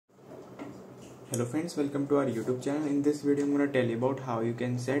Hello friends, welcome to our YouTube channel. In this video I'm going to tell you about how you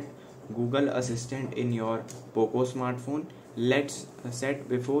can set Google Assistant in your POCO smartphone. Let's set.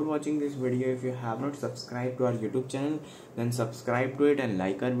 Before watching this video, if you have not subscribed to our YouTube channel, then subscribe to it and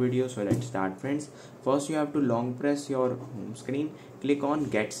like our video. So let's start friends. First you have to long press your home screen, click on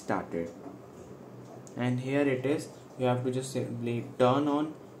get started, and here it is. You have to just simply turn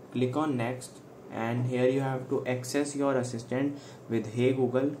on, click on next, and here you have to access your assistant with Hey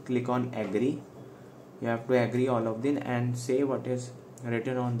Google. Click on agree. You have to agree all of them and say what is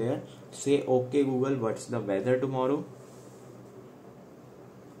written on there. Say okay Google, what's the weather tomorrow?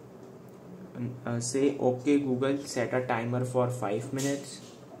 Say okay Google, set a timer for 5 minutes.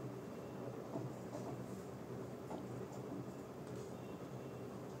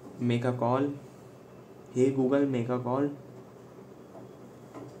 Make a call. Hey Google, make a call.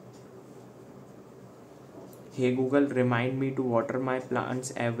 Hey Google, remind me to water my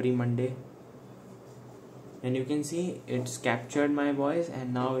plants every Monday. And you can see it's captured my voice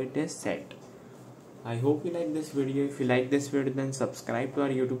and now it is set. I hope you like this video. If you like this video, then subscribe to our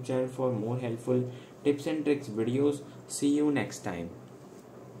YouTube channel for more helpful tips and tricks videos. See you next time.